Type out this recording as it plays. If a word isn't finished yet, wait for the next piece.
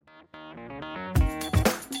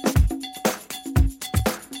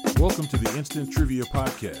Welcome to the Instant Trivia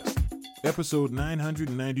Podcast, episode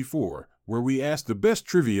 994, where we ask the best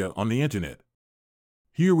trivia on the internet.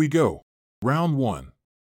 Here we go. Round 1.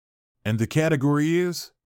 And the category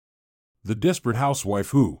is The Desperate Housewife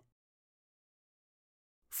Who.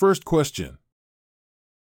 First question.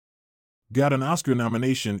 Got an Oscar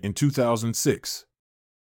nomination in 2006.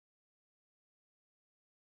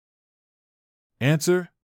 Answer: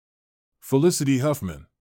 Felicity Huffman.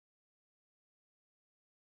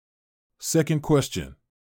 Second question.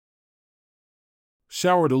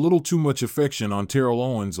 Showered a little too much affection on Terrell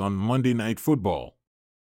Owens on Monday Night Football.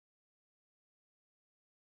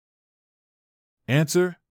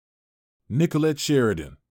 Answer: Nicolette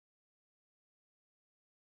Sheridan.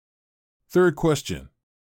 Third question.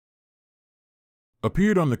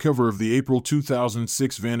 Appeared on the cover of the April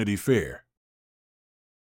 2006 Vanity Fair.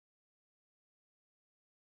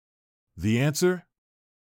 The answer: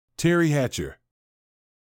 Terry Hatcher.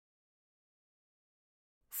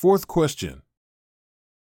 Fourth question.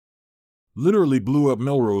 Literally blew up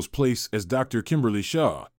Melrose Place as Dr. Kimberly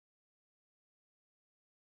Shaw.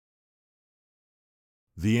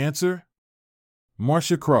 The answer: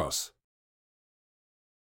 Marcia Cross.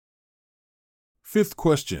 Fifth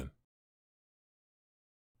question.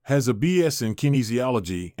 Has a BS in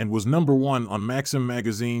kinesiology and was number 1 on Maxim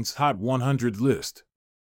magazine's Hot 100 list.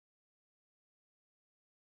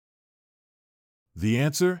 The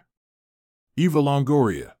answer: Eva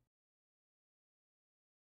Longoria.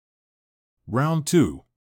 Round 2.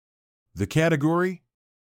 The category: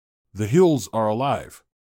 The Hills Are Alive.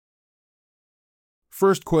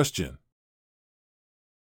 First question.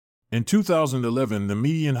 In 2011, the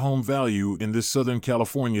median home value in this Southern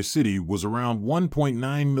California city was around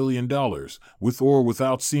 $1.9 million, with or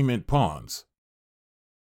without cement ponds.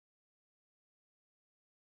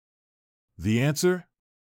 The answer: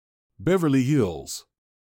 Beverly Hills.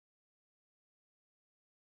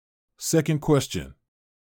 Second question.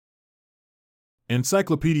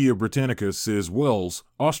 Encyclopedia Britannica says Wels,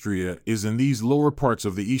 Austria, is in these lower parts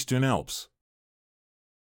of the Eastern Alps.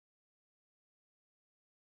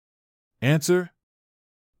 Answer: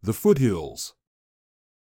 The foothills.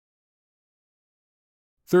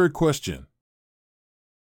 Third question.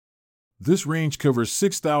 This range covers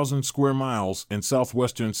 6,000 square miles in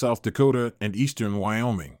southwestern South Dakota and eastern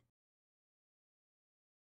Wyoming.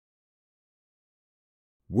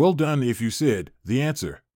 Well done if you said the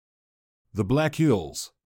answer: The Black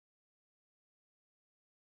Hills.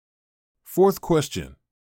 Fourth question.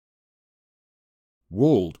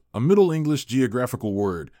 Wold, a Middle English geographical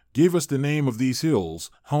word, gave us the name of these hills,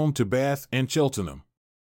 home to Bath and Cheltenham.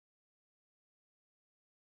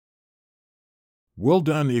 Well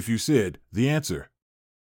done if you said the answer: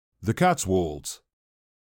 The Cotswolds.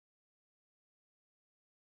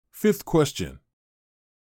 Fifth question.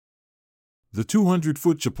 The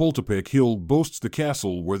 200-foot Chapultepec Hill boasts the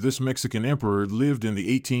castle where this Mexican emperor lived in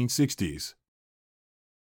the 1860s.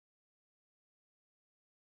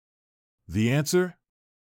 The answer: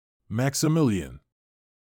 Maximilian.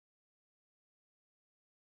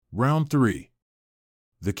 Round 3.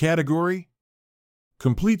 The category: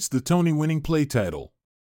 Completes the Tony-winning play title.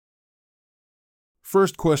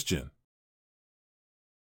 First question.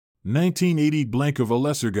 1980 blank of a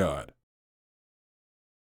lesser god.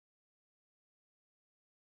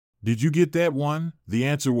 Did you get that one? The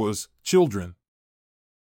answer was children.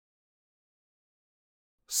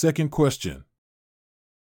 Second question.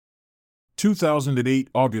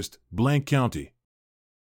 2008 August, blank county.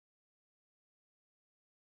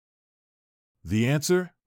 The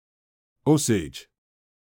answer: Osage.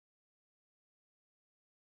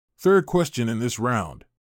 Third question in this round.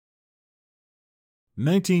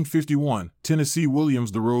 1951, Tennessee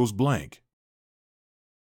Williams the Rose blank.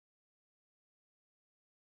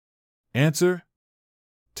 Answer: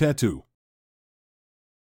 Tattoo.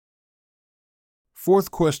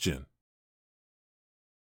 Fourth question.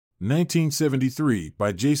 1973,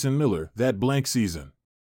 by Jason Miller, that blank season.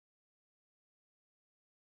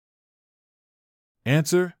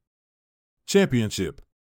 Answer: Championship.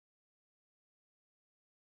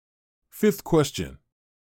 Fifth question.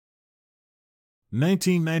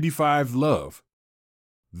 1995 Love,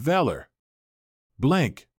 Valor,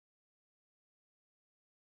 blank.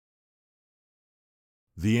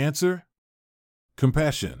 The answer: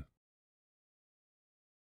 Compassion.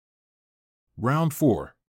 Round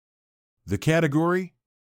 4. The category: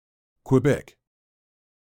 Quebec.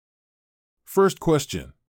 First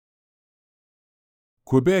question.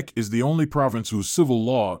 Quebec is the only province whose civil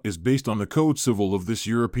law is based on the Code Civil of this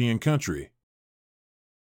European country.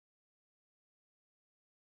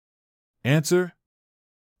 Answer: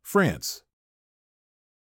 France.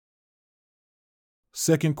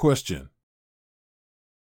 Second question.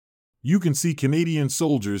 You can see Canadian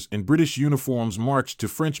soldiers in British uniforms march to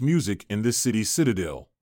French music in this city's citadel.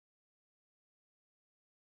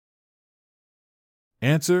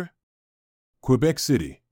 Answer: Quebec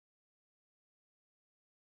City.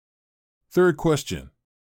 Third question.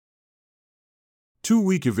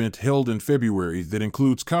 2-week event held in February that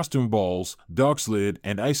includes costume balls, dog sled,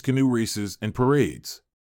 and ice canoe races and parades.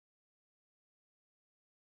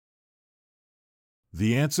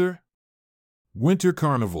 The answer: Winter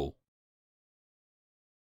Carnival.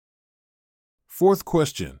 Fourth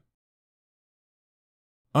question.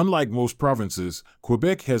 Unlike most provinces,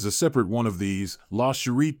 Quebec has a separate one of these, La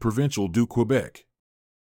Charite Provincial du Québec.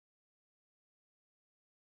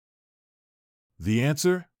 The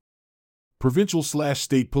answer: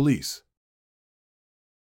 Provincial/State Police.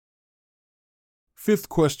 Fifth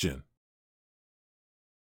question.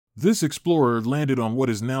 This explorer landed on what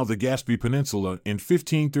is now the Gaspé Peninsula in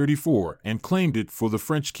 1534 and claimed it for the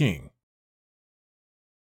French king.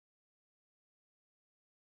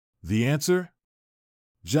 The answer: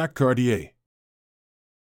 Jacques Cartier.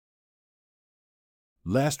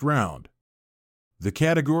 Last round. The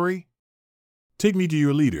category: Take me to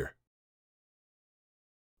your leader.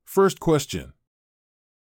 First question.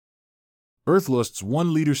 Earthlust's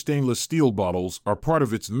 1-liter stainless steel bottles are part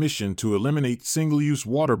of its mission to eliminate single-use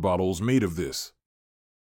water bottles made of this.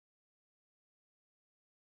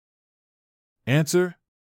 Answer: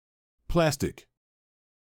 Plastic.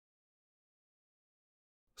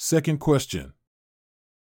 Second question.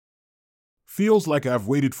 Feels like I've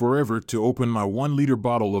waited forever to open my 1-liter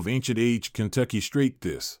bottle of ancient age Kentucky Straight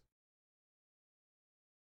this.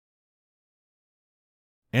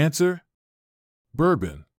 Answer: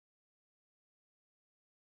 Bourbon.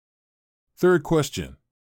 Third question.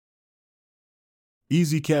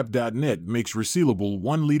 EasyCap.net makes resealable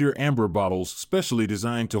 1-liter amber bottles specially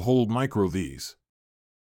designed to hold micro these.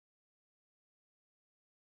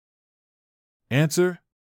 Answer: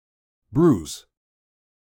 Brews.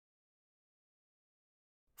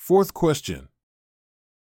 Fourth question.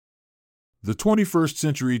 The 21st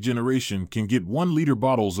century generation can get 1-liter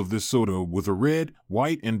bottles of this soda with a red,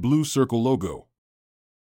 white, and blue circle logo.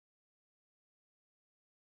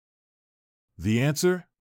 The answer: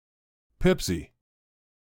 Pepsi.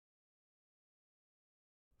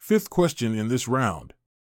 Fifth question in this round.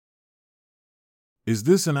 Is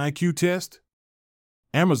this an IQ test?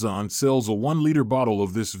 Amazon sells a 1-liter bottle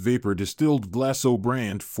of this vapor distilled Glasso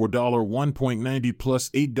brand for $1.90 plus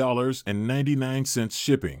 $8.99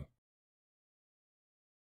 shipping.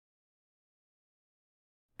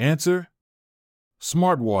 Answer: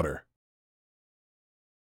 Smart Water.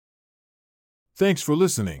 Thanks for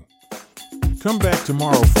listening. Come back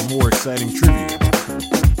tomorrow for more exciting trivia.